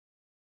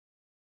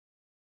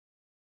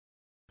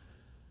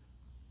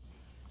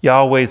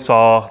Yahweh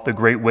saw the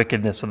great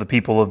wickedness of the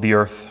people of the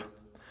earth,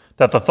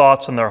 that the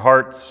thoughts in their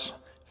hearts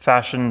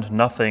fashioned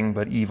nothing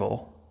but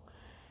evil.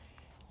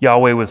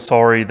 Yahweh was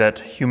sorry that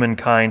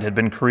humankind had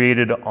been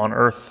created on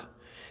earth.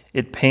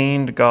 It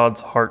pained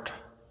God's heart.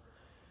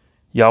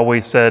 Yahweh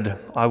said,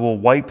 "I will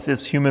wipe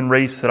this human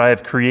race that I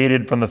have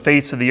created from the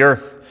face of the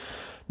earth,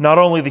 not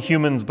only the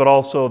humans, but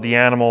also the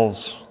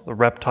animals, the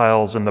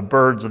reptiles, and the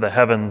birds of the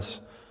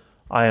heavens.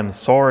 I am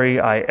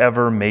sorry I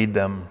ever made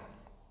them.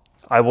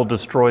 I will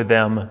destroy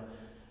them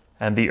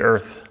and the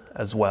earth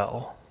as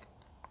well."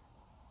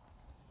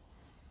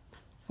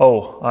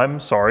 Oh, I'm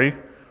sorry.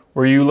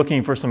 Were you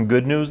looking for some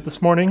good news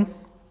this morning?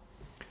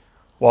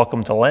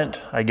 Welcome to Lent,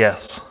 I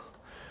guess.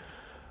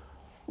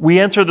 We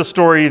answer the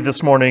story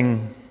this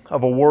morning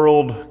of a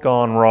world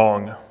gone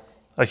wrong,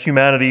 a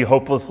humanity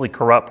hopelessly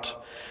corrupt,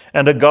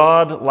 and a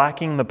God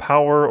lacking the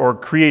power or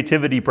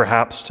creativity,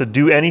 perhaps, to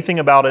do anything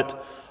about it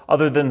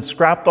other than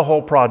scrap the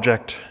whole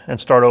project and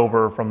start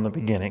over from the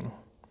beginning.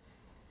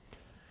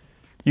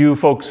 You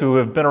folks who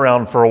have been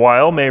around for a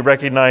while may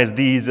recognize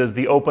these as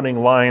the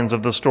opening lines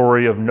of the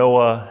story of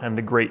Noah and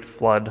the Great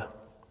Flood.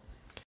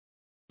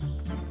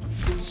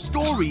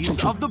 Stories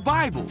of the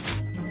Bible.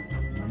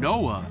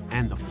 Noah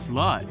and the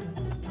Flood.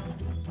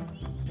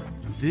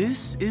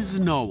 This is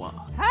Noah.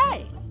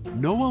 Hey!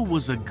 Noah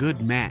was a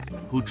good man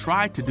who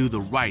tried to do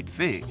the right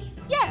thing.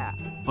 Yeah!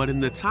 But in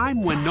the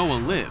time when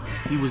Noah lived,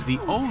 he was the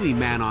only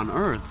man on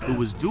earth who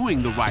was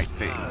doing the right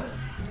thing.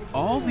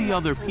 All the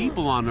other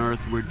people on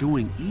earth were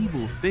doing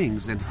evil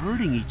things and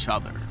hurting each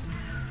other.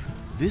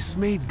 This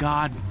made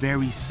God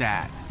very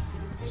sad.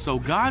 So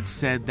God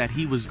said that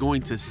he was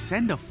going to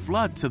send a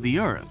flood to the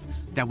earth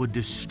that would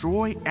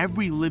destroy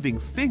every living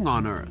thing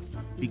on earth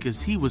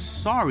because he was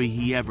sorry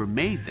he ever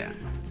made them.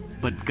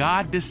 But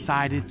God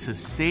decided to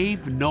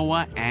save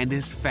Noah and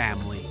his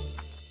family.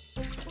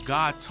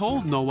 God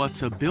told Noah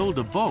to build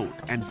a boat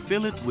and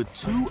fill it with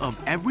 2 of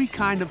every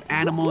kind of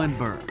animal and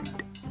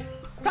bird.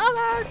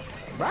 Colors,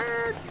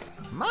 birds,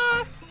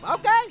 moss,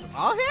 okay,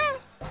 all here.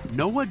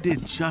 Noah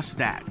did just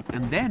that,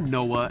 and then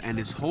Noah and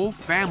his whole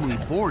family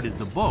boarded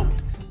the boat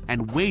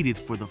and waited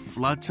for the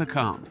flood to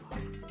come.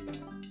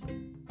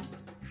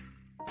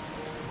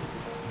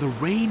 The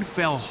rain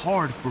fell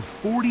hard for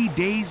 40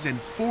 days and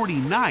 40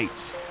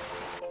 nights.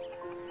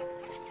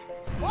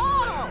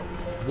 Whoa!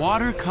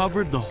 Water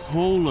covered the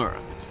whole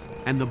earth,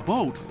 and the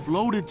boat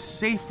floated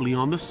safely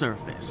on the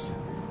surface.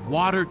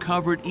 Water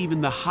covered even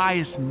the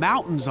highest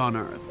mountains on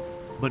earth,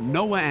 but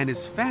Noah and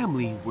his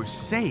family were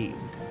saved.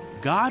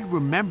 God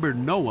remembered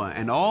Noah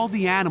and all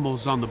the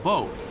animals on the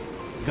boat.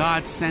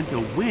 God sent a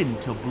wind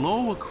to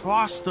blow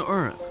across the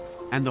earth,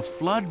 and the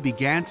flood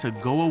began to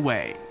go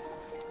away.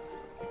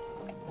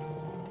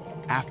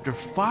 After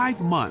 5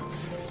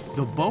 months,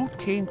 the boat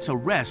came to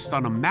rest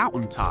on a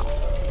mountaintop.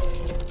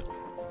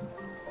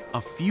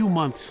 A few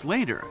months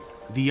later,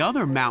 the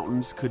other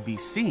mountains could be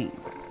seen.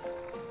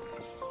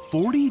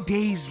 40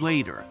 days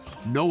later,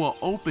 Noah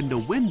opened a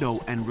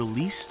window and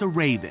released a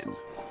raven.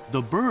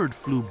 The bird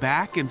flew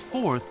back and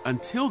forth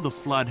until the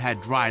flood had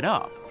dried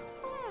up.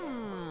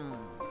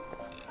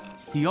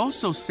 He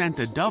also sent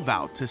a dove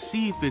out to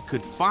see if it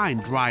could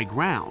find dry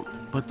ground,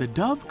 but the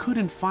dove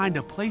couldn't find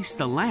a place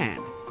to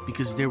land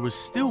because there was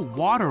still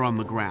water on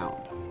the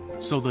ground.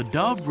 So the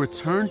dove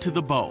returned to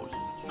the boat.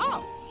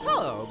 Oh,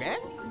 hello again.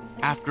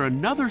 After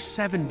another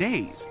 7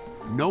 days,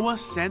 Noah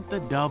sent the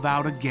dove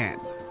out again.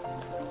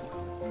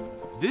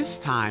 This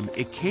time,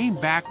 it came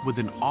back with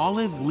an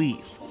olive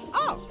leaf.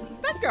 Oh,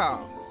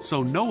 bingo.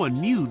 So Noah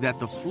knew that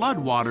the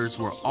floodwaters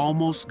were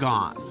almost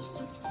gone.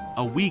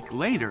 A week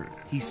later,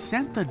 he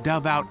sent the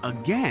dove out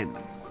again,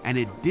 and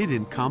it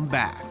didn't come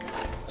back.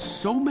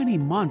 So many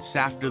months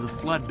after the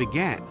flood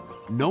began,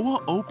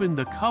 Noah opened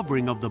the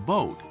covering of the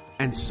boat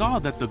and saw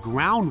that the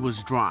ground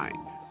was drying.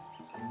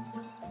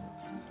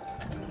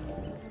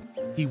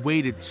 He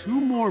waited 2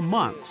 more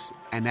months,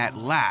 and at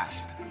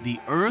last, the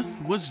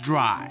earth was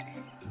dry.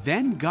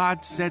 Then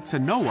God said to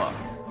Noah,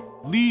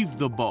 "Leave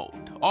the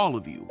boat, all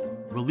of you.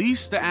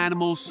 Release the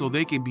animals so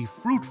they can be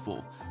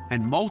fruitful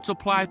and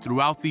multiply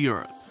throughout the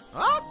earth."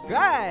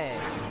 Okay.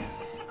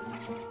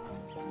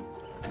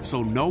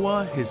 So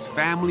Noah, his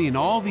family, and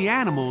all the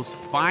animals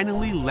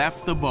finally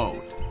left the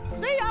boat.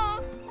 See ya.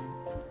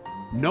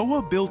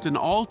 Noah built an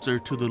altar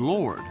to the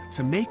Lord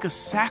to make a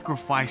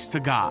sacrifice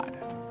to God.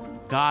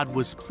 God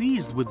was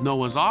pleased with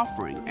Noah's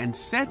offering and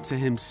said to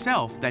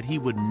himself that he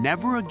would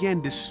never again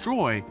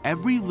destroy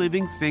every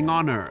living thing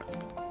on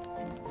earth.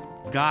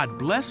 God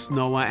blessed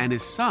Noah and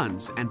his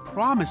sons and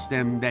promised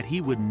them that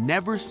he would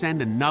never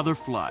send another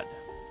flood.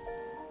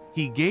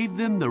 He gave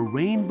them the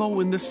rainbow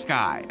in the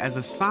sky as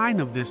a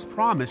sign of this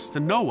promise to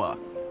Noah,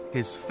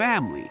 his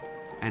family,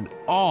 and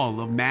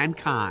all of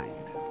mankind.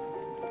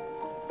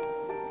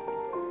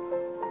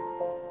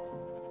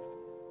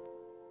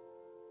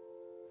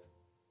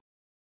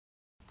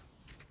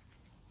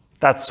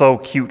 That's so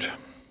cute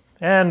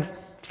and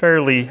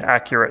fairly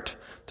accurate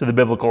to the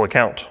biblical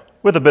account,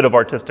 with a bit of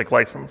artistic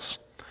license.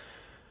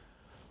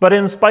 But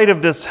in spite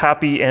of this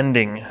happy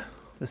ending,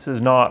 this is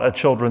not a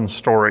children's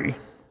story.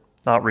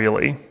 Not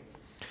really.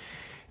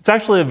 It's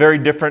actually a very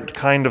different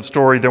kind of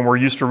story than we're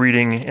used to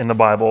reading in the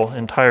Bible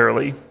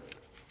entirely.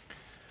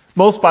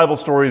 Most Bible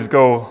stories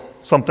go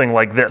something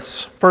like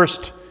this.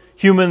 First,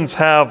 humans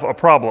have a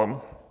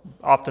problem,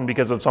 often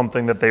because of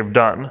something that they've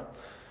done.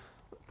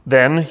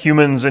 Then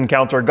humans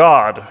encounter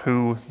God,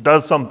 who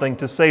does something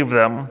to save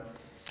them.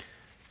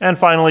 And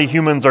finally,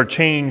 humans are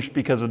changed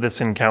because of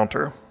this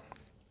encounter.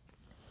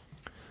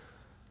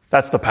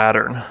 That's the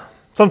pattern.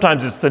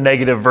 Sometimes it's the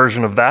negative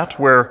version of that,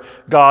 where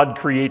God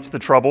creates the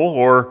trouble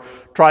or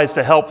tries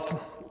to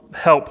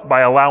help by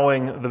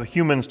allowing the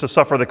humans to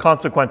suffer the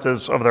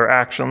consequences of their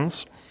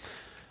actions.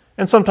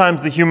 And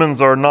sometimes the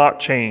humans are not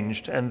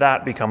changed, and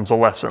that becomes a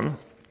lesson.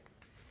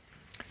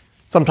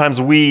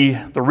 Sometimes we,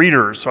 the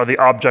readers, are the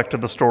object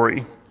of the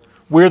story.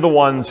 We're the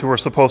ones who are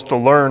supposed to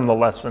learn the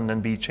lesson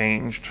and be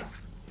changed.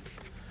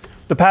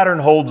 The pattern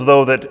holds,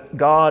 though, that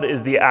God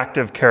is the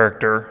active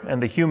character,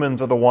 and the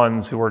humans are the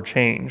ones who are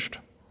changed.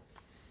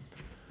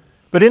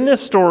 But in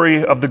this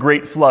story of the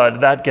Great Flood,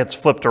 that gets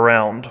flipped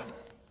around.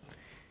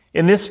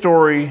 In this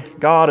story,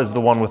 God is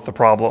the one with the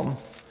problem.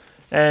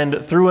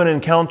 And through an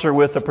encounter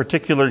with a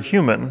particular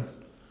human,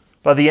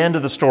 by the end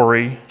of the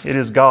story, it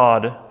is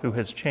God who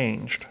has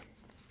changed.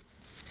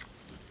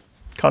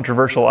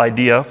 Controversial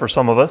idea for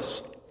some of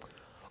us.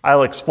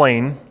 I'll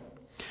explain.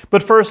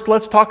 But first,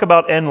 let's talk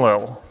about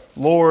Enlil,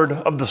 Lord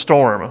of the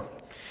Storm,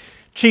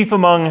 chief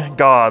among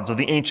gods of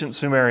the ancient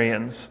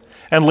Sumerians,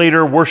 and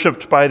later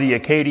worshipped by the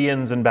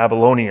Akkadians and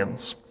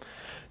Babylonians,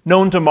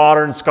 known to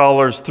modern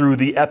scholars through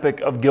the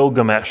Epic of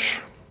Gilgamesh.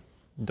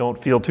 Don't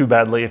feel too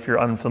badly if you're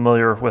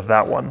unfamiliar with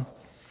that one.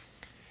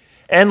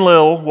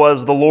 Enlil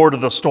was the Lord of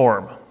the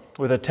Storm,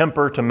 with a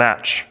temper to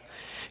match.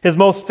 His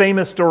most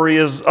famous story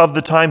is of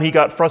the time he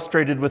got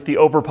frustrated with the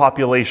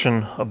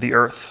overpopulation of the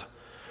earth.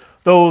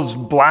 Those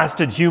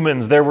blasted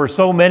humans, there were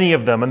so many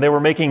of them, and they were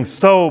making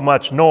so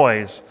much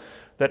noise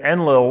that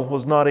Enlil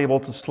was not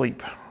able to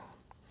sleep.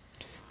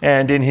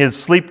 And in his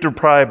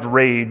sleep-deprived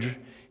rage,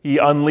 he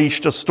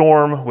unleashed a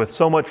storm with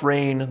so much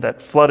rain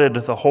that flooded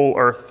the whole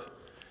earth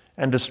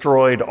and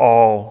destroyed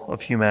all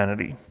of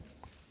humanity.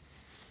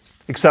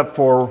 Except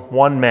for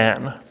one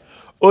man,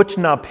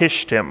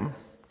 Utnapishtim.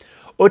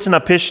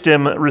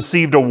 Utnapishtim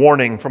received a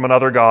warning from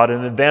another god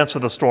in advance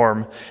of the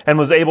storm and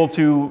was able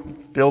to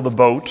build a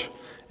boat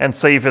and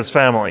save his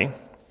family.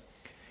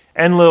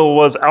 Enlil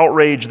was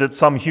outraged that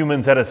some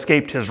humans had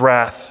escaped his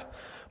wrath,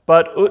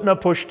 but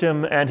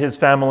Utnapishtim and his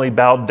family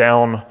bowed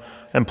down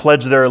and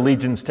pledged their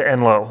allegiance to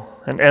Enlil,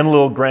 and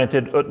Enlil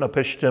granted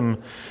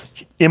Utnapishtim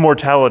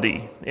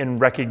immortality in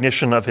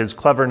recognition of his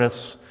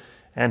cleverness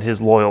and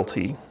his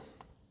loyalty.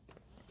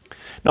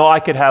 Now, I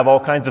could have all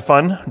kinds of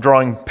fun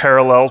drawing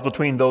parallels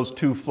between those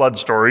two flood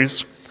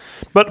stories,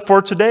 but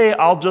for today,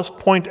 I'll just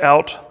point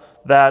out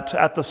that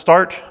at the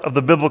start of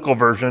the biblical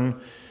version,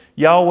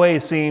 Yahweh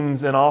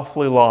seems an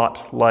awfully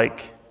lot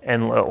like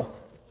Enlil.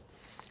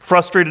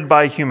 Frustrated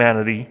by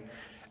humanity,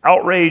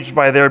 outraged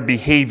by their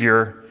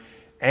behavior,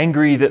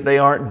 angry that they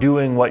aren't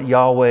doing what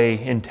Yahweh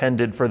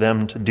intended for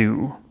them to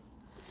do.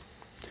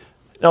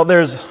 Now,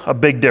 there's a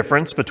big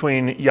difference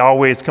between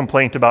Yahweh's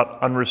complaint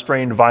about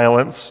unrestrained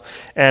violence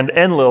and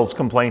Enlil's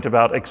complaint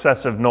about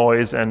excessive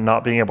noise and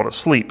not being able to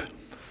sleep.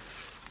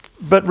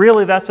 But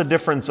really, that's a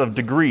difference of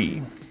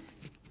degree.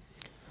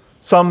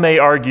 Some may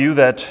argue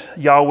that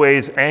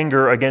Yahweh's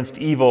anger against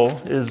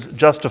evil is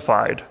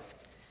justified.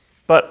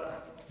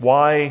 But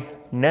why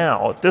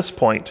now, at this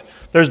point?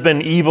 There's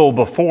been evil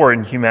before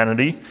in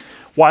humanity.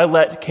 Why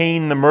let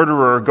Cain the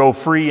murderer go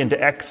free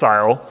into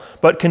exile,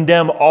 but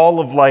condemn all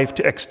of life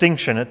to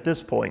extinction at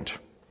this point?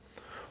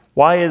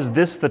 Why is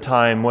this the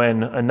time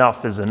when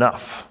enough is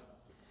enough?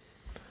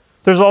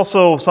 There's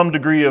also some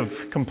degree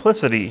of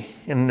complicity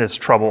in this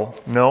trouble,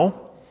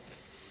 no?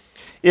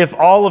 If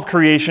all of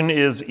creation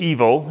is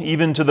evil,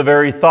 even to the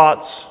very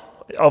thoughts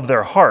of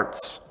their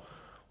hearts,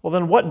 well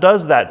then what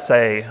does that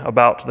say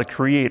about the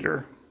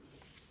Creator?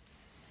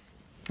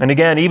 And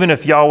again, even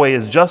if Yahweh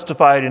is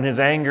justified in his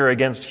anger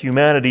against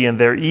humanity and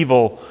their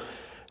evil,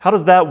 how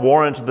does that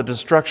warrant the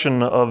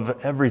destruction of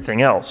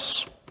everything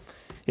else?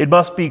 It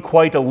must be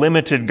quite a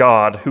limited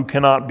God who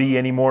cannot be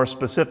any more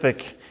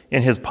specific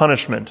in his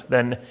punishment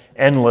than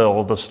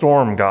Enlil, the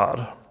storm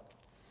god.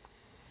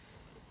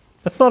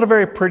 That's not a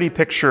very pretty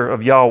picture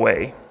of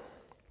Yahweh.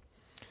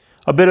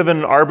 A bit of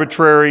an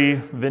arbitrary,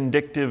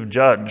 vindictive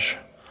judge,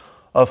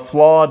 a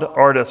flawed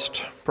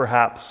artist,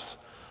 perhaps,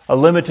 a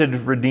limited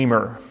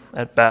redeemer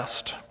at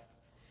best.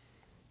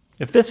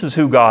 If this is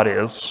who God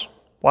is,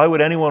 why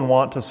would anyone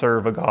want to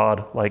serve a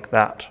God like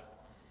that?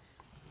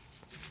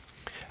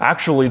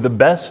 Actually, the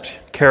best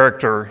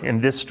character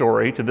in this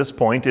story to this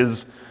point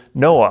is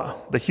Noah,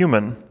 the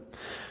human.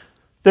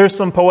 There's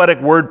some poetic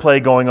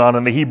wordplay going on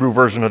in the Hebrew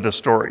version of this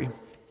story.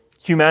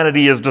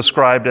 Humanity is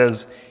described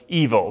as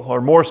evil, or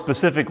more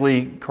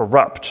specifically,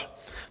 corrupt.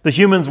 The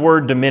humans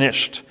were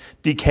diminished,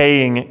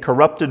 decaying,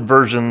 corrupted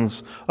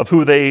versions of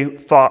who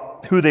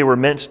they were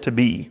meant to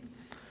be.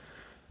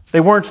 They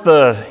weren't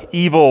the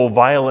evil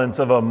violence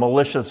of a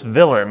malicious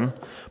villain,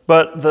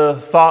 but the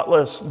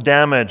thoughtless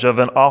damage of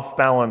an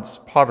off-balance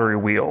pottery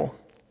wheel.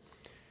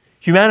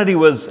 Humanity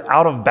was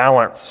out of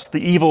balance.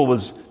 The evil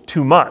was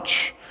too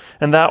much,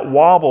 and that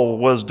wobble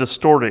was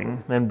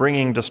distorting and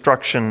bringing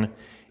destruction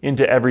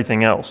into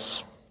everything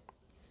else.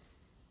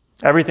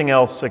 Everything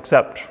else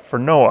except for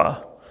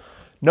Noah.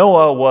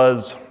 Noah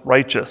was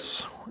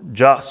righteous,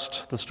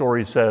 just, the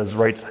story says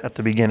right at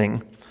the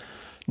beginning.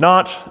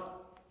 Not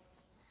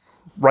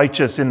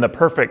righteous in the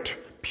perfect,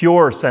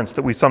 pure sense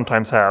that we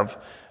sometimes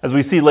have. As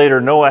we see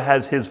later, Noah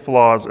has his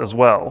flaws as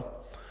well.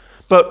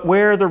 But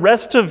where the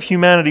rest of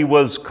humanity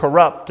was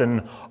corrupt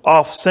and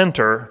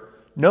off-center,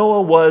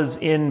 Noah was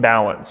in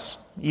balance,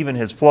 even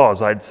his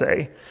flaws, I'd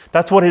say.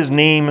 That's what his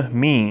name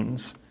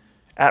means.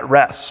 At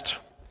rest,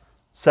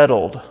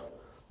 settled,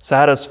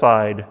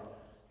 satisfied,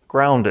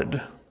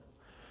 grounded.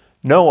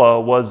 Noah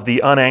was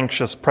the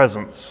unanxious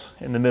presence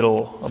in the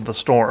middle of the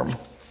storm.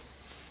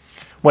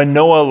 When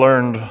Noah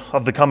learned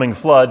of the coming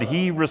flood,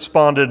 he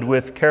responded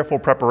with careful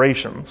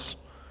preparations.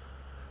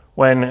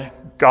 When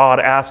God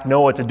asked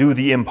Noah to do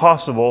the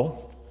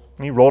impossible,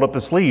 he rolled up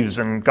his sleeves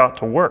and got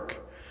to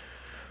work.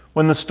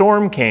 When the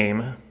storm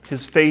came,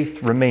 his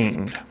faith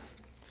remained.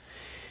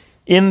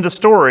 In the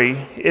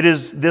story, it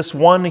is this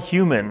one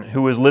human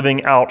who is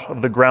living out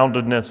of the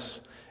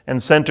groundedness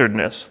and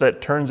centeredness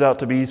that turns out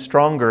to be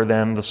stronger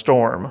than the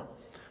storm,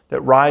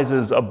 that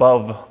rises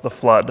above the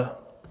flood.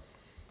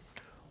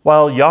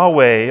 While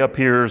Yahweh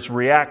appears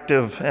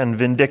reactive and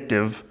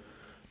vindictive,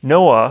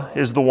 Noah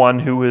is the one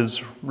who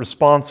is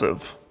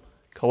responsive,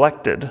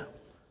 collected,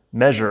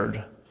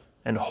 measured,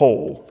 and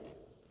whole,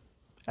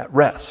 at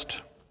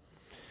rest.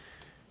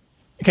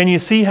 Can you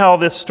see how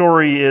this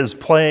story is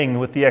playing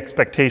with the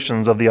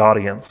expectations of the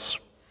audience?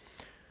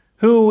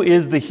 Who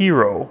is the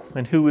hero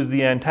and who is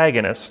the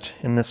antagonist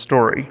in this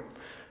story?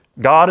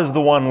 God is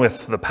the one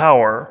with the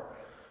power,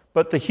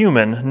 but the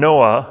human,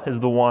 Noah, is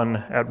the one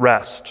at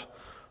rest,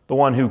 the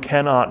one who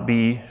cannot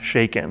be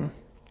shaken.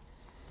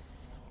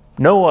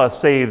 Noah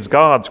saves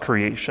God's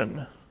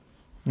creation.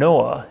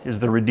 Noah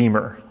is the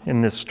Redeemer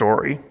in this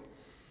story.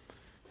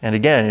 And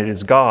again, it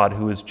is God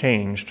who is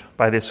changed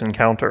by this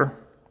encounter.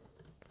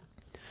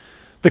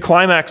 The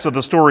climax of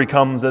the story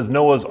comes as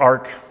Noah's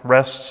ark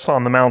rests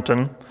on the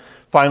mountain.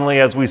 Finally,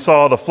 as we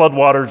saw, the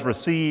floodwaters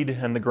recede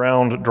and the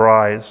ground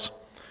dries.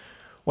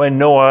 When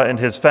Noah and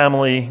his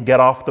family get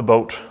off the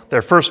boat,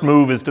 their first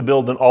move is to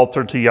build an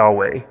altar to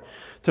Yahweh,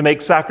 to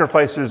make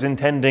sacrifices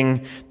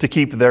intending to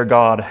keep their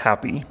God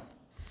happy,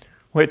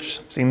 which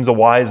seems a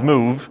wise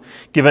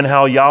move, given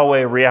how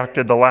Yahweh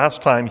reacted the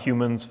last time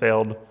humans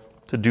failed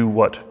to do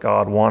what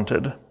God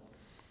wanted.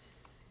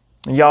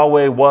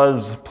 Yahweh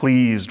was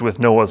pleased with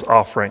Noah's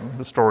offering,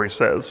 the story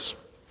says.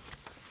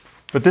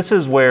 But this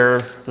is where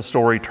the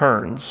story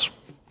turns.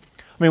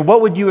 What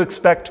would you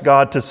expect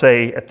God to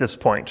say at this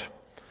point?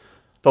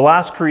 The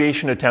last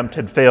creation attempt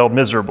had failed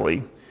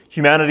miserably.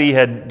 Humanity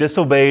had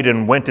disobeyed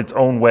and went its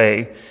own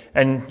way,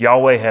 and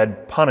Yahweh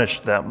had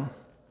punished them.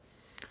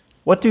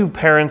 What do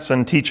parents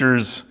and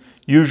teachers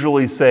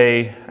usually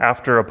say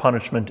after a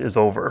punishment is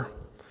over?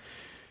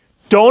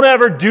 Don't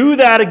ever do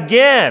that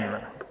again!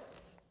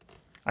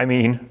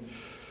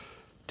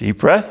 Deep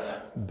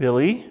breath,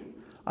 Billy.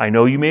 I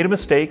know you made a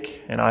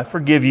mistake, and I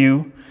forgive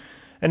you.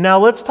 And now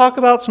let's talk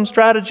about some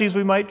strategies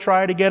we might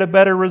try to get a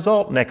better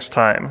result next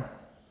time.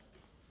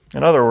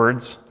 In other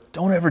words,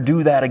 don't ever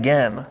do that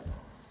again.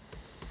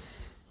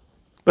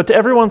 But to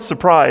everyone's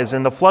surprise,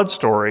 in the flood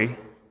story,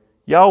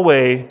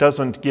 Yahweh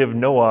doesn't give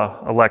Noah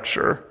a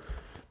lecture,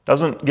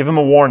 doesn't give him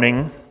a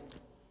warning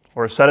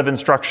or a set of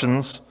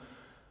instructions,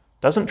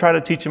 doesn't try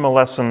to teach him a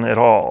lesson at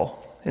all.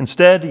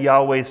 Instead,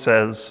 Yahweh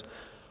says,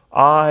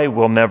 I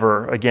will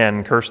never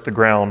again curse the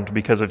ground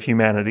because of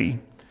humanity.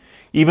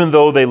 Even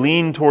though they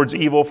lean towards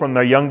evil from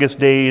their youngest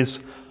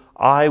days,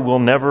 I will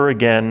never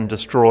again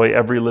destroy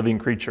every living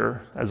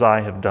creature as I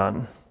have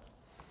done.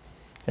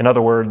 In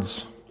other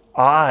words,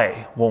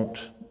 I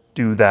won't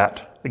do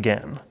that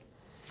again.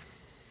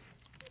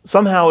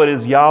 Somehow it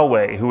is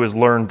Yahweh who has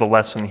learned the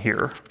lesson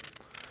here.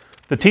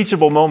 The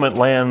teachable moment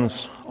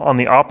lands on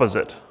the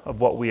opposite of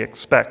what we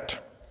expect.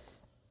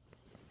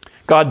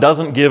 God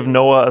doesn't give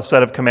Noah a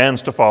set of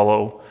commands to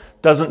follow,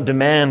 doesn't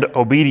demand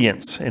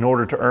obedience in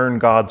order to earn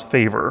God's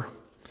favor.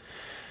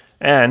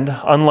 And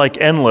unlike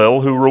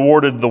Enlil, who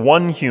rewarded the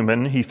one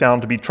human he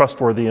found to be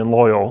trustworthy and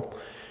loyal,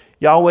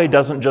 Yahweh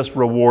doesn't just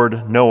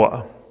reward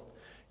Noah.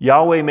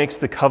 Yahweh makes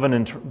the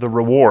covenant the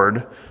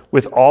reward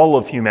with all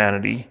of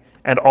humanity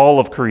and all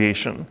of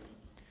creation.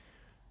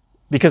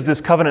 Because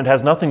this covenant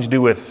has nothing to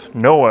do with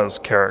Noah's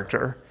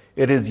character.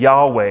 It is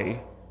Yahweh,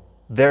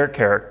 their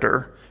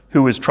character,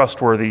 who is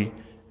trustworthy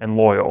and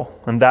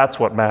loyal. And that's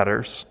what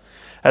matters.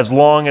 As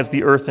long as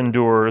the earth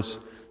endures,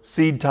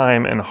 seed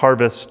time and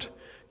harvest,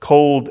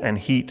 cold and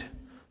heat,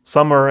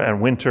 summer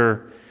and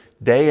winter,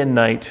 day and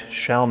night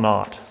shall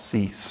not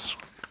cease.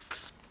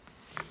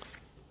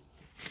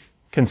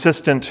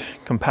 Consistent,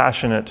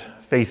 compassionate,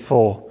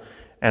 faithful,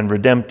 and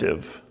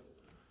redemptive.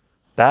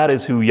 That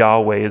is who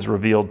Yahweh is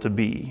revealed to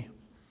be.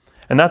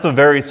 And that's a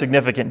very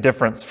significant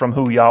difference from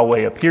who Yahweh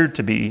appeared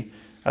to be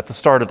at the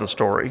start of the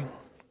story.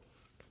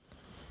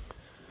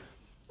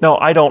 Now,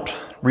 I don't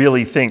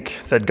really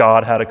think that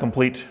God had a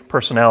complete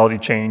personality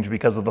change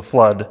because of the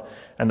flood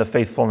and the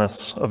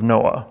faithfulness of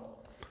Noah.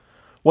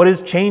 What is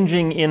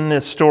changing in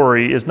this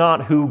story is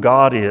not who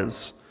God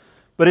is,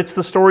 but it's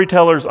the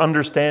storyteller's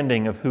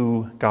understanding of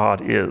who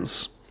God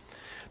is.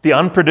 The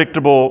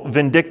unpredictable,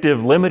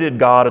 vindictive, limited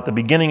God at the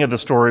beginning of the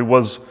story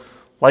was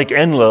like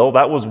Enlil.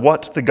 That was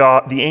what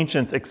the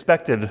ancients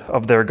expected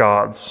of their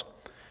gods.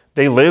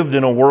 They lived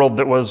in a world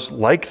that was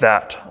like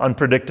that,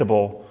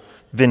 unpredictable,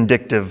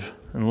 vindictive,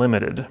 and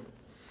limited.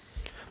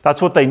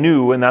 That's what they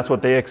knew, and that's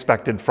what they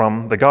expected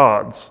from the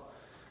gods.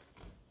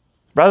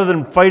 Rather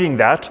than fighting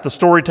that, the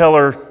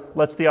storyteller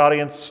lets the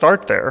audience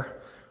start there,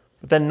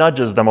 but then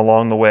nudges them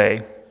along the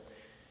way.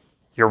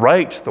 You're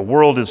right, the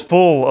world is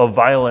full of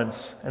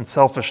violence and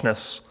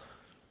selfishness.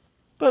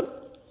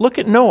 But look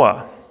at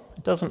Noah.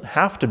 It doesn't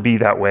have to be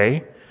that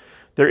way.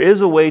 There is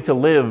a way to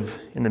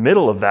live in the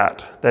middle of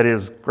that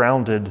is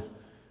grounded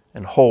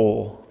and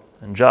whole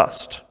and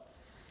just.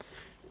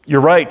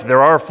 You're right,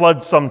 there are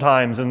floods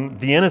sometimes,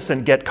 and the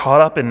innocent get caught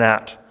up in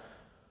that.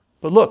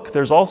 But look,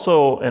 there's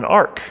also an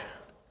ark.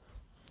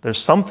 There's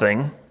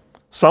something,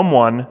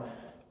 someone,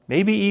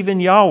 maybe even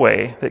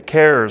Yahweh, that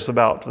cares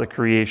about the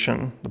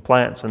creation, the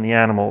plants and the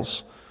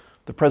animals,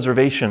 the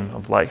preservation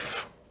of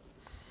life.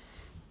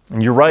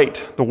 And you're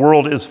right, the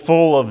world is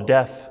full of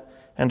death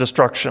and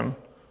destruction.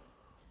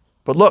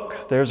 But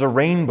look, there's a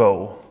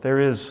rainbow. There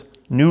is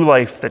new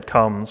life that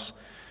comes.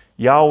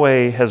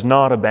 Yahweh has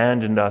not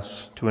abandoned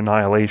us to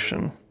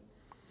annihilation.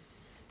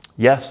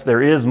 Yes,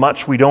 there is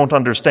much we don't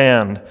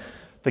understand.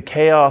 The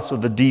chaos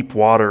of the deep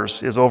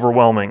waters is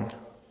overwhelming.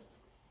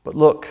 But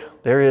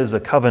look, there is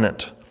a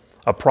covenant,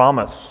 a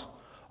promise,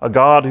 a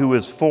God who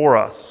is for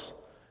us,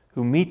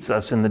 who meets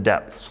us in the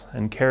depths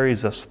and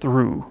carries us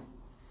through.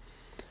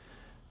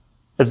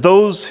 As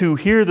those who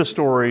hear the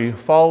story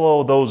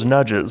follow those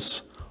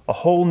nudges, a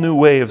whole new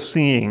way of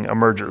seeing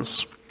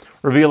emerges,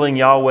 revealing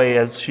Yahweh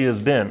as she has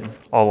been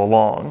all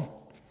along.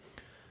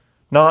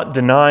 Not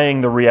denying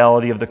the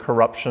reality of the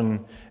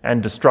corruption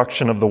and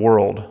destruction of the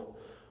world,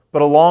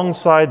 but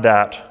alongside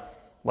that,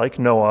 like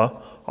Noah,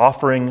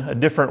 offering a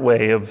different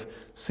way of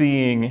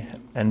seeing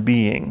and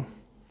being.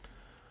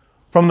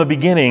 From the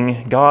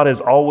beginning, God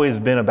has always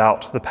been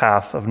about the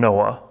path of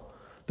Noah,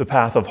 the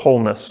path of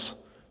wholeness,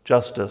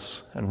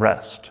 justice, and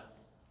rest.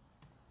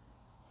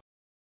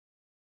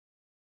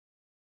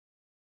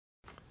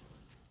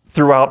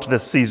 Throughout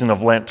this season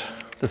of Lent,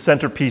 the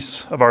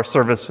centerpiece of our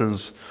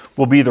services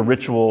will be the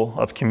ritual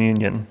of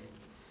communion.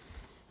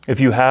 If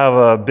you have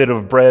a bit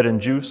of bread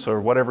and juice or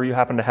whatever you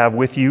happen to have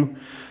with you,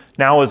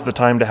 now is the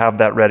time to have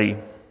that ready.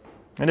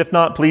 And if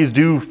not, please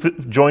do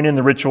join in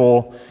the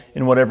ritual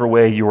in whatever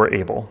way you are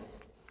able.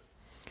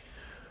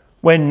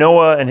 When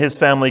Noah and his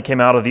family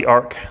came out of the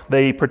ark,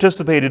 they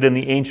participated in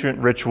the ancient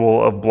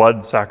ritual of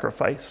blood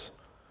sacrifice.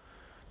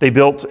 They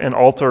built an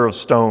altar of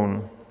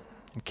stone,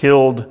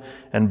 killed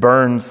and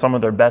burned some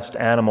of their best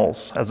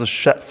animals as a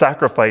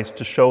sacrifice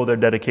to show their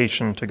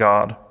dedication to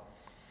God.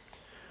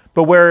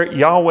 But where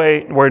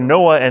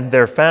Noah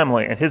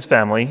and his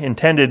family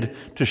intended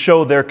to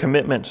show their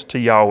commitment to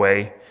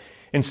Yahweh,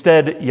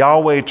 instead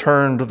Yahweh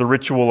turned the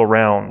ritual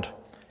around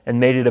and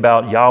made it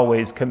about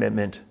Yahweh's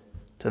commitment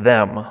to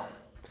them.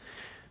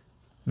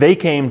 They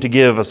came to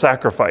give a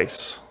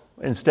sacrifice.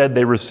 Instead,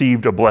 they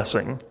received a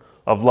blessing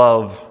of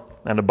love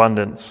and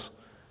abundance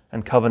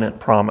and covenant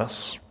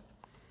promise.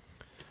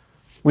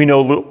 We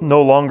no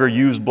longer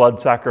use blood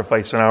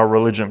sacrifice in our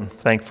religion,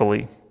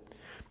 thankfully.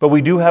 But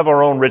we do have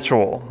our own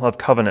ritual of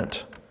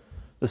covenant,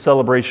 the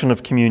celebration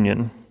of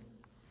communion.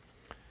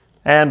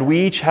 And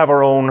we each have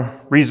our own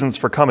reasons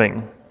for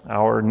coming,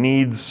 our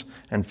needs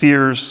and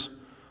fears,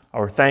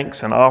 our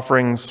thanks and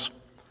offerings,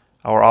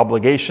 our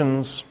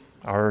obligations,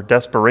 our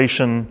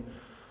desperation,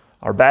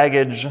 our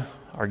baggage,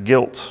 our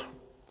guilt.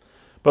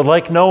 But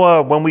like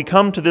Noah, when we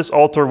come to this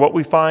altar, what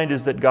we find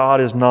is that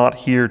God is not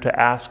here to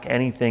ask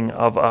anything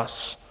of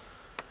us.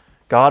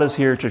 God is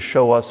here to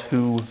show us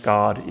who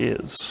God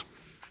is.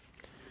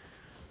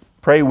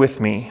 Pray with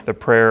me the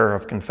prayer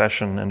of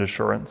confession and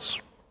assurance.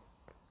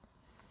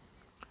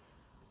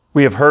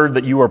 We have heard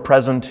that you are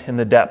present in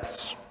the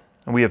depths,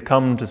 and we have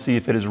come to see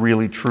if it is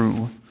really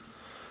true.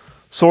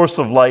 Source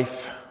of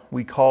life,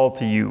 we call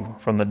to you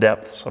from the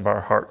depths of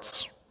our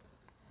hearts.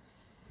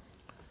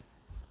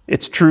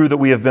 It's true that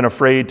we have been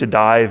afraid to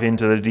dive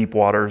into the deep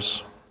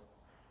waters.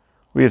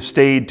 We have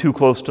stayed too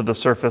close to the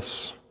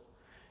surface,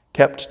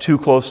 kept too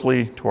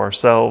closely to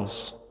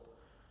ourselves,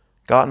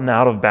 gotten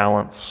out of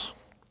balance,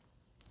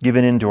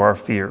 given in to our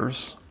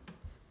fears.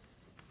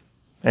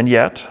 And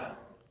yet,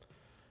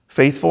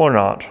 faithful or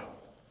not,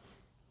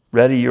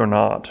 ready or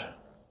not,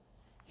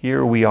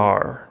 here we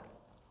are,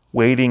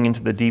 wading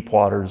into the deep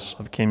waters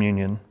of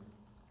communion.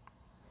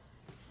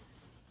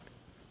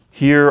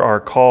 Hear our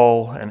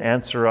call and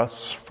answer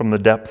us from the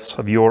depths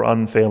of your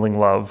unfailing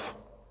love.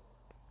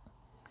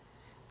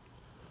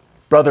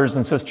 Brothers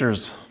and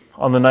sisters,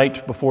 on the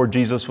night before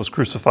Jesus was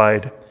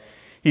crucified,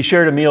 He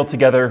shared a meal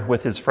together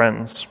with his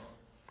friends.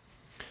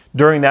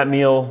 During that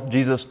meal,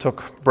 Jesus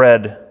took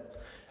bread,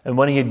 and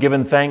when he had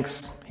given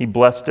thanks, he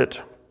blessed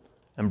it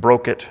and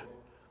broke it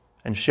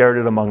and shared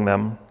it among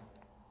them.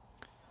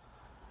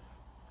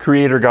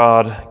 Creator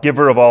God,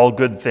 giver of all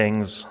good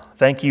things,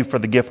 thank you for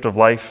the gift of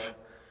life.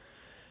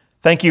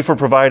 Thank you for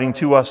providing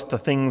to us the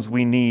things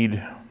we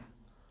need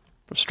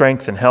for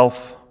strength and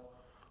health,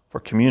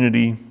 for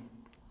community,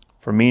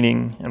 for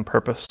meaning and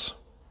purpose.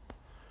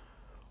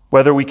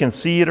 Whether we can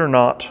see it or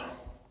not,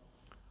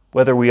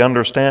 whether we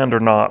understand or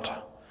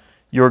not,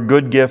 your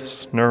good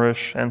gifts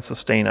nourish and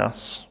sustain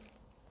us.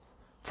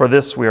 For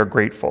this we are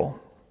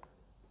grateful.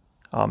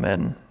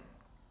 Amen.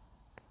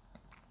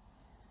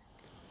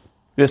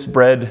 This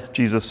bread,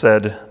 Jesus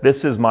said,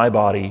 this is my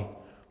body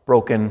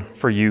broken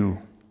for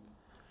you.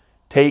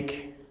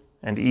 Take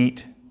and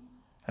eat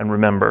and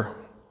remember.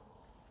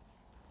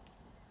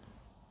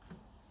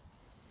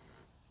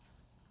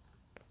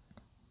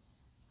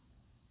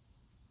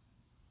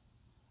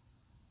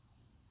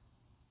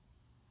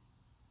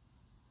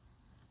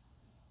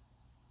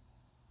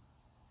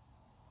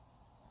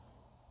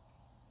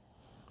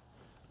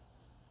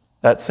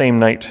 That same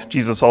night,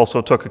 Jesus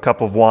also took a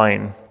cup of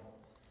wine,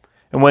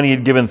 and when he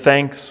had given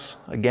thanks,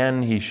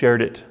 again he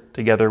shared it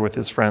together with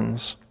his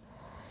friends.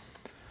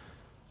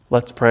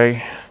 Let's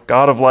pray.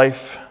 God of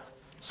life,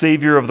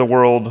 Savior of the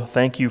world,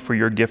 thank you for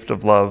your gift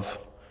of love.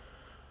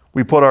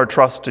 We put our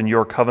trust in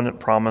your covenant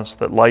promise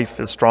that life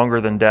is stronger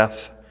than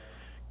death,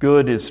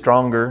 good is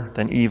stronger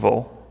than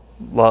evil,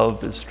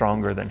 love is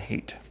stronger than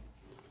hate.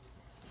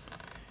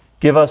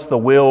 Give us the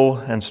will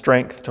and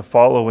strength to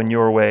follow in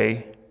your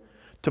way,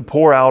 to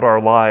pour out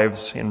our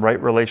lives in right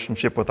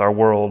relationship with our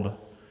world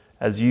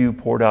as you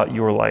poured out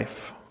your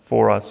life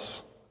for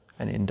us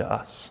and into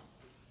us.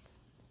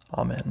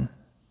 Amen.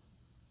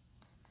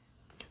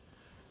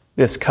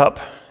 This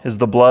cup is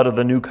the blood of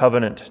the new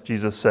covenant,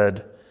 Jesus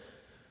said.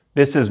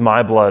 This is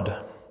my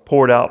blood,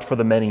 poured out for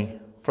the many,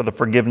 for the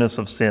forgiveness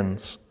of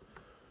sins.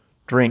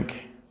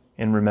 Drink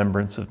in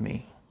remembrance of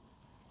me.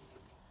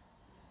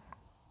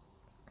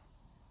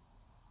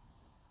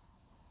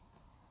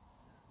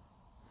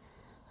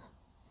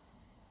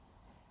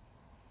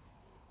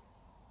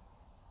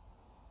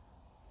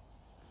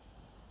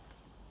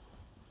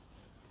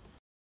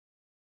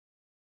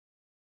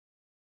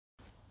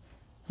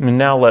 And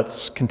now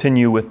let's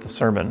continue with the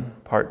sermon,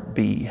 part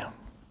B.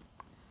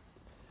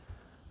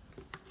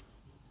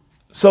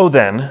 So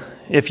then,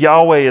 if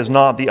Yahweh is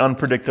not the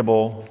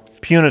unpredictable,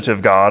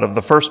 punitive God of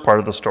the first part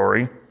of the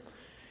story,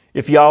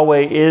 if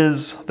Yahweh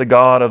is the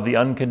God of the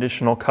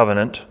unconditional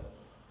covenant,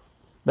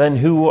 then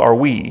who are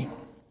we?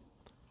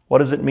 What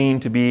does it mean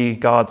to be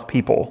God's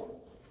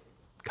people,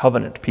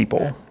 covenant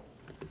people?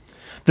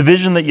 The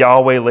vision that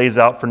Yahweh lays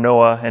out for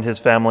Noah and his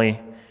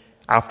family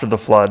after the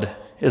flood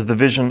is the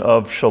vision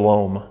of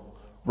shalom,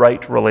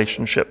 right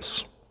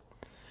relationships.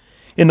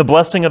 In the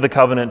blessing of the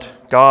covenant,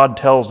 God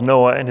tells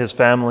Noah and his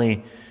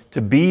family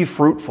to be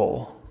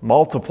fruitful,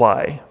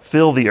 multiply,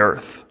 fill the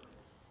earth.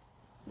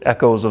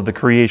 Echoes of the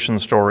creation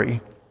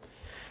story.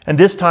 And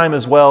this time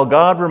as well,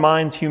 God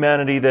reminds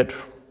humanity that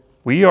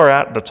we are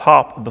at the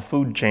top of the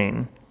food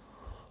chain.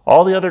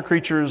 All the other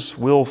creatures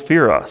will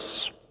fear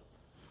us.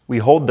 We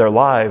hold their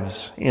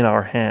lives in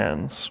our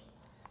hands.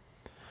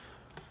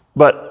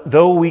 But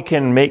though we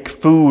can make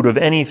food of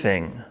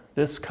anything,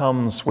 this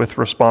comes with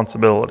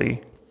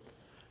responsibility.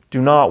 Do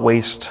not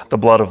waste the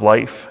blood of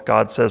life,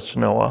 God says to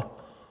Noah.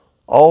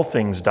 All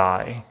things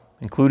die,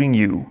 including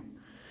you,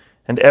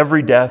 and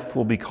every death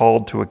will be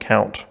called to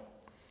account.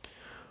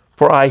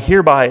 For I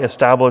hereby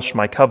establish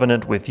my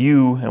covenant with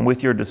you and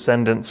with your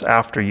descendants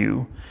after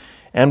you,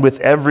 and with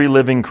every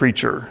living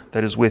creature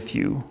that is with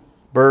you,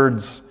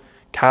 birds,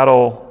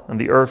 cattle, and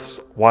the earth's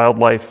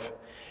wildlife,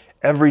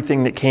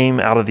 everything that came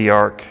out of the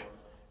ark,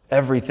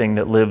 everything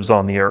that lives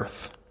on the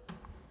earth.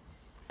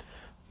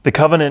 The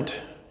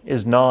covenant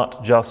is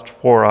not just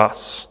for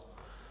us.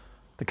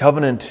 The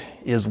covenant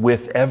is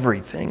with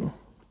everything.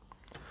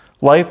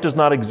 Life does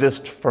not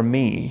exist for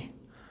me.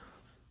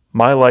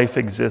 My life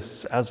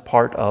exists as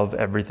part of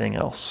everything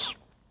else.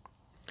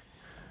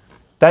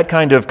 That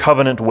kind of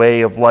covenant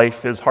way of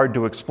life is hard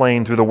to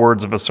explain through the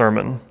words of a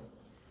sermon.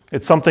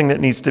 It's something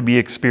that needs to be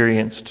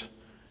experienced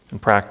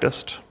and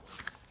practiced.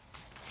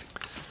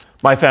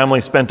 My family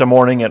spent a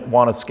morning at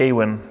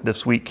Wanuskewin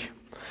this week,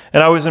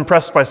 and I was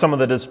impressed by some of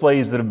the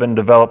displays that have been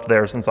developed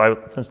there since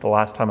the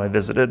last time I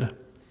visited.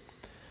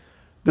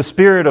 The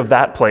spirit of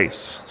that place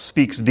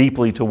speaks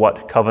deeply to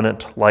what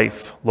covenant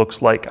life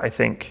looks like, I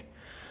think.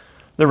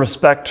 The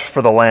respect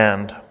for the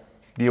land,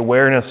 the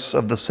awareness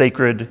of the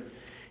sacred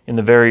in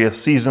the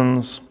various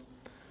seasons,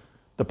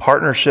 the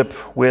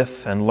partnership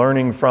with and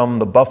learning from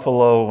the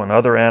buffalo and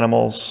other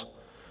animals,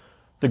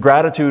 the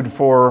gratitude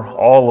for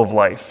all of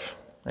life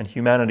and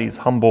humanity's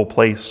humble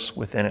place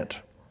within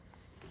it.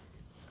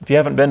 If you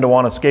haven't been to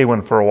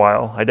Wanuskewin for a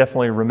while, I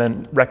definitely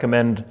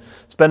recommend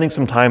spending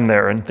some time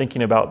there and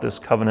thinking about this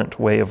covenant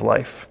way of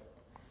life.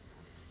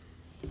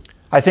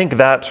 I think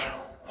that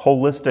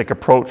holistic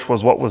approach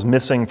was what was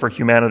missing for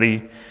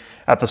humanity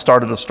at the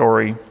start of the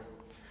story.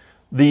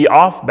 The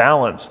off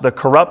balance, the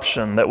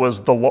corruption that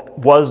was the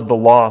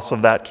loss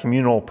of that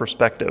communal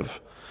perspective.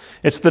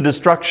 It's the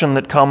destruction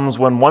that comes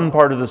when one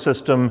part of the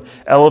system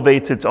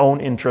elevates its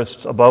own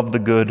interests above the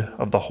good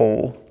of the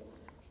whole.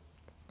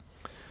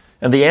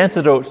 And the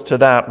antidote to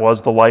that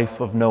was the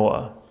life of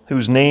Noah,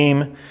 whose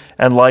name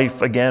and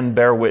life again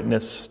bear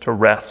witness to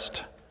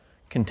rest,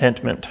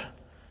 contentment,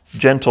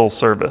 gentle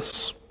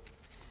service.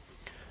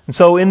 And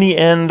so in the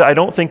end, I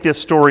don't think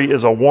this story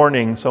is a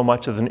warning so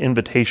much as an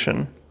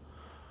invitation.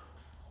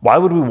 Why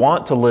would we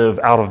want to live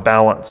out of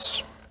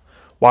balance?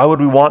 Why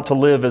would we want to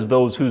live as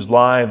those whose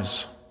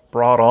lives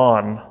brought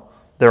on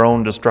their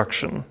own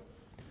destruction?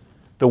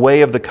 The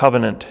way of the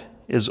covenant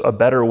is a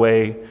better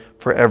way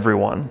for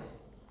everyone.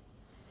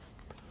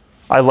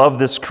 I love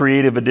this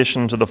creative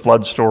addition to the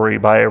flood story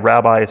by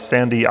Rabbi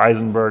Sandy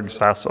Eisenberg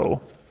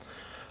Sasso.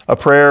 A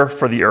Prayer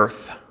for the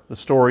Earth, the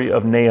story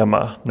of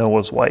Naamah,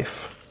 Noah's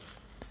wife.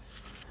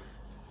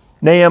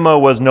 Naamah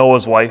was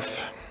Noah's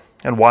wife.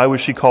 And why was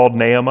she called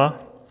Naamah?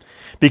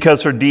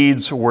 Because her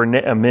deeds were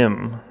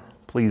ne'emim,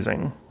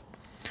 pleasing,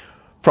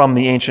 from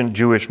the ancient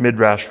Jewish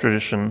Midrash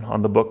tradition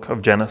on the book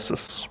of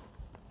Genesis.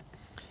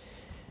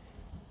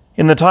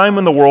 In the time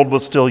when the world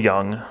was still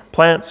young,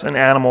 plants and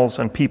animals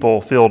and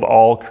people filled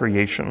all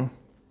creation.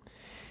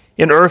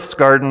 In Earth's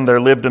garden there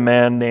lived a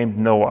man named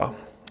Noah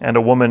and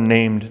a woman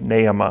named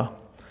Naamah.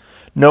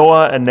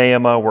 Noah and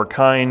Naamah were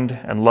kind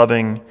and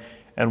loving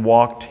and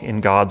walked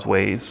in God's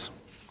ways.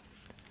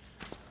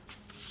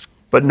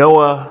 But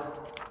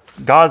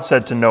God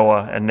said to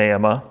Noah and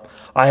Naamah,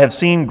 I have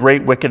seen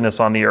great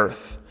wickedness on the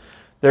earth.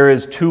 There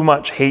is too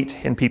much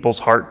hate in people's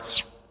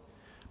hearts,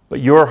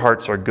 but your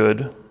hearts are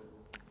good.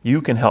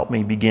 You can help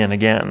me begin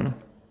again.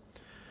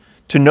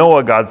 To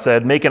Noah, God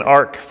said, make an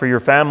ark for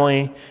your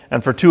family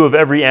and for 2 of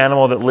every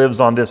animal that lives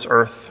on this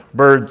earth,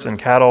 birds and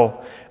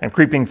cattle and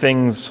creeping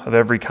things of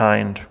every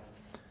kind.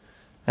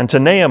 And to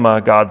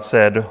Naamah, God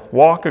said,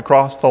 walk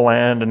across the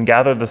land and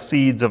gather the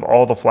seeds of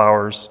all the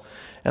flowers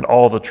and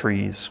all the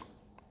trees.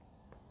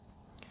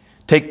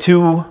 Take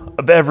 2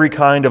 of every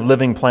kind of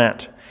living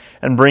plant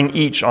and bring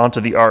each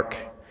onto the ark.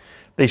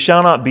 They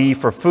shall not be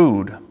for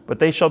food, but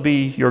they shall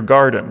be your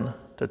garden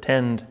to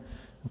tend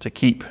and to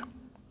keep.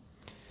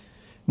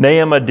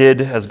 Naamah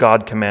did as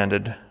God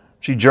commanded.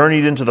 She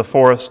journeyed into the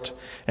forest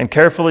and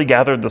carefully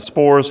gathered the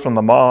spores from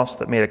the moss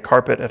that made a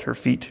carpet at her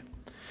feet.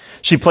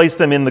 She placed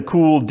them in the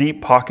cool,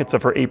 deep pockets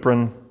of her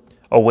apron,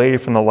 away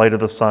from the light of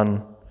the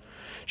sun.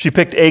 She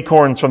picked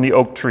acorns from the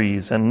oak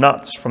trees and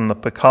nuts from the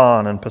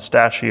pecan and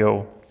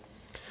pistachio.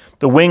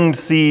 The winged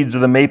seeds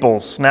of the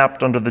maples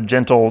snapped under the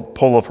gentle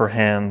pull of her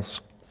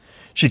hands.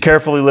 She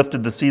carefully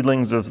lifted the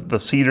seedlings of the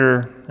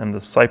cedar and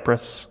the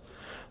cypress,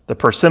 the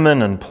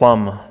persimmon and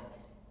plum.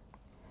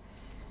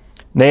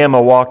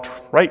 Naamah walked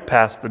right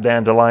past the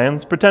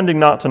dandelions, pretending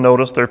not to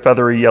notice their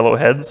feathery yellow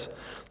heads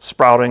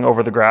sprouting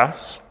over the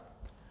grass.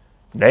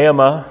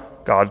 Naamah,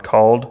 God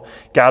called,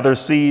 gather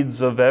seeds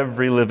of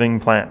every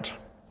living plant.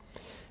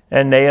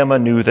 And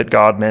Naamah knew that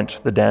God meant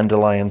the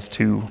dandelions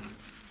too.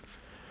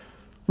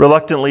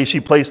 Reluctantly,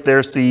 she placed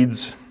their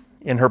seeds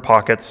in her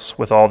pockets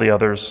with all the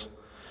others.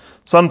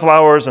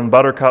 Sunflowers and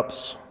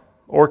buttercups,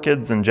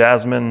 orchids and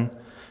jasmine,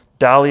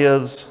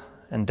 dahlias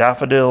and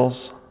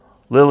daffodils,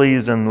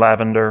 lilies and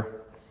lavender.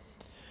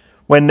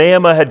 When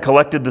Naamah had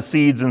collected the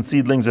seeds and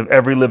seedlings of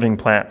every living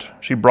plant,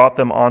 she brought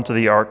them onto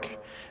the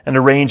ark and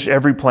arranged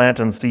every plant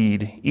and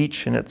seed,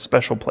 each in its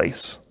special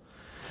place.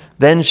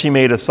 Then she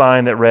made a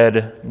sign that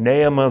read,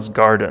 Naamah's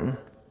garden.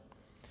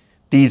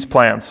 These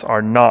plants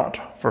are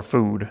not for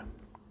food.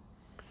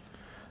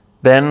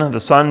 Then the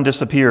sun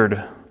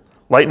disappeared.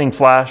 Lightning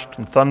flashed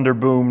and thunder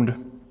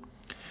boomed.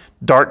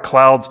 Dark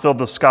clouds filled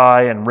the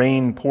sky and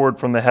rain poured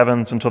from the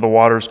heavens until the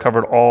waters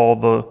covered all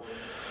the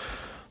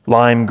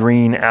lime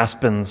green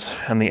aspens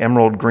and the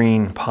emerald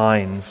green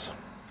pines.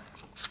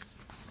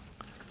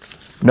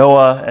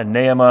 Noah and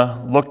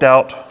Naamah looked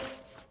out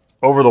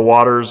over the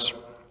waters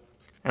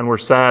and were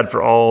sad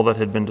for all that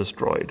had been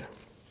destroyed.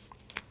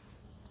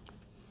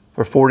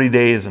 For 40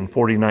 days and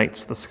 40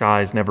 nights the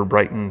skies never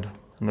brightened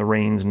and the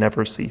rains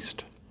never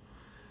ceased.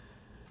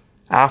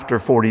 After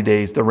 40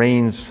 days, the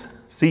rains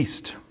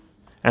ceased,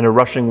 and a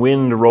rushing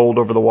wind rolled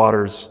over the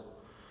waters.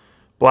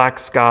 Black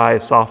sky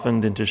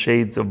softened into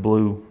shades of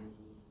blue.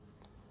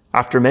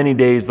 After many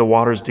days, the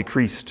waters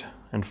decreased,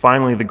 and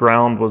finally the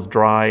ground was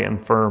dry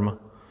and firm.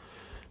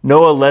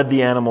 Noah led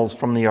the animals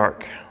from the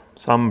ark,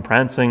 some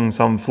prancing,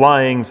 some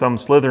flying, some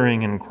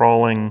slithering and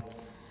crawling.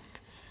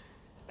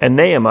 And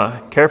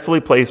Naamah carefully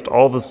placed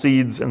all the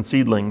seeds and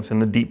seedlings in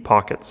the deep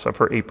pockets of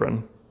her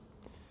apron.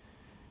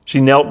 She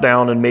knelt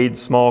down and made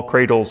small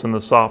cradles in the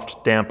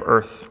soft, damp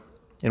earth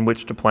in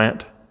which to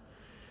plant.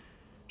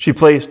 She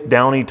placed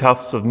downy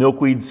tufts of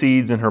milkweed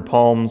seeds in her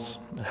palms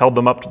and held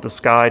them up to the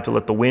sky to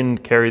let the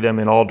wind carry them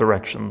in all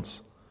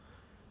directions.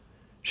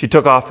 She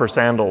took off her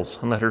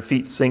sandals and let her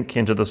feet sink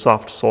into the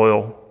soft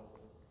soil.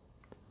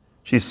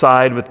 She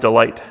sighed with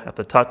delight at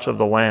the touch of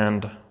the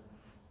land,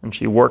 and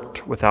she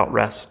worked without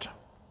rest.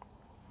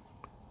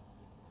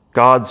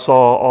 God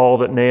saw all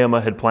that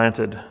Naaman had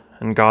planted,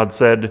 and God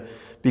said,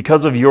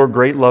 "Because of your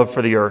great love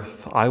for the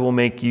earth, I will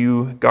make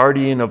you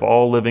guardian of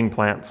all living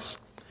plants,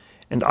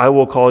 and I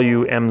will call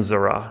you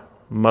Emzerah,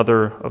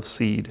 mother of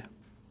seed."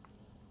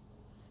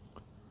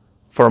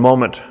 For a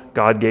moment,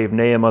 God gave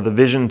Naaman the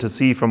vision to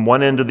see from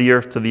one end of the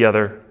earth to the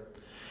other.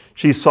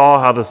 She saw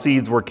how the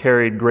seeds were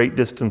carried great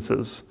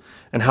distances,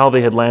 and how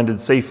they had landed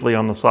safely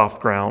on the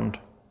soft ground.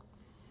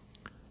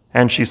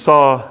 And she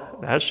saw,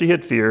 as she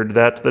had feared,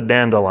 that the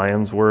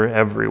dandelions were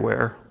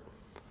everywhere.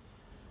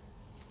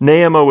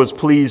 Naaman was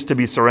pleased to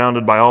be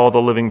surrounded by all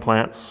the living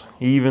plants,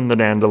 even the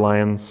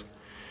dandelions.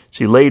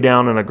 She lay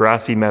down in a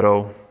grassy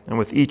meadow, and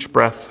with each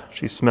breath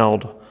she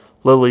smelled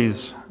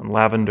lilies and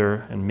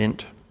lavender and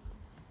mint.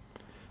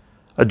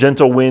 A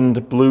gentle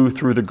wind blew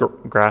through the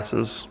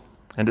grasses,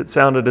 and it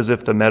sounded as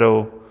if the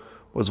meadow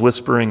was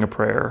whispering a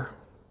prayer.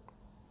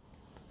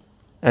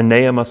 And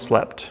Naaman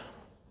slept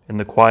in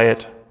the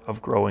quiet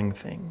of growing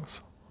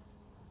things.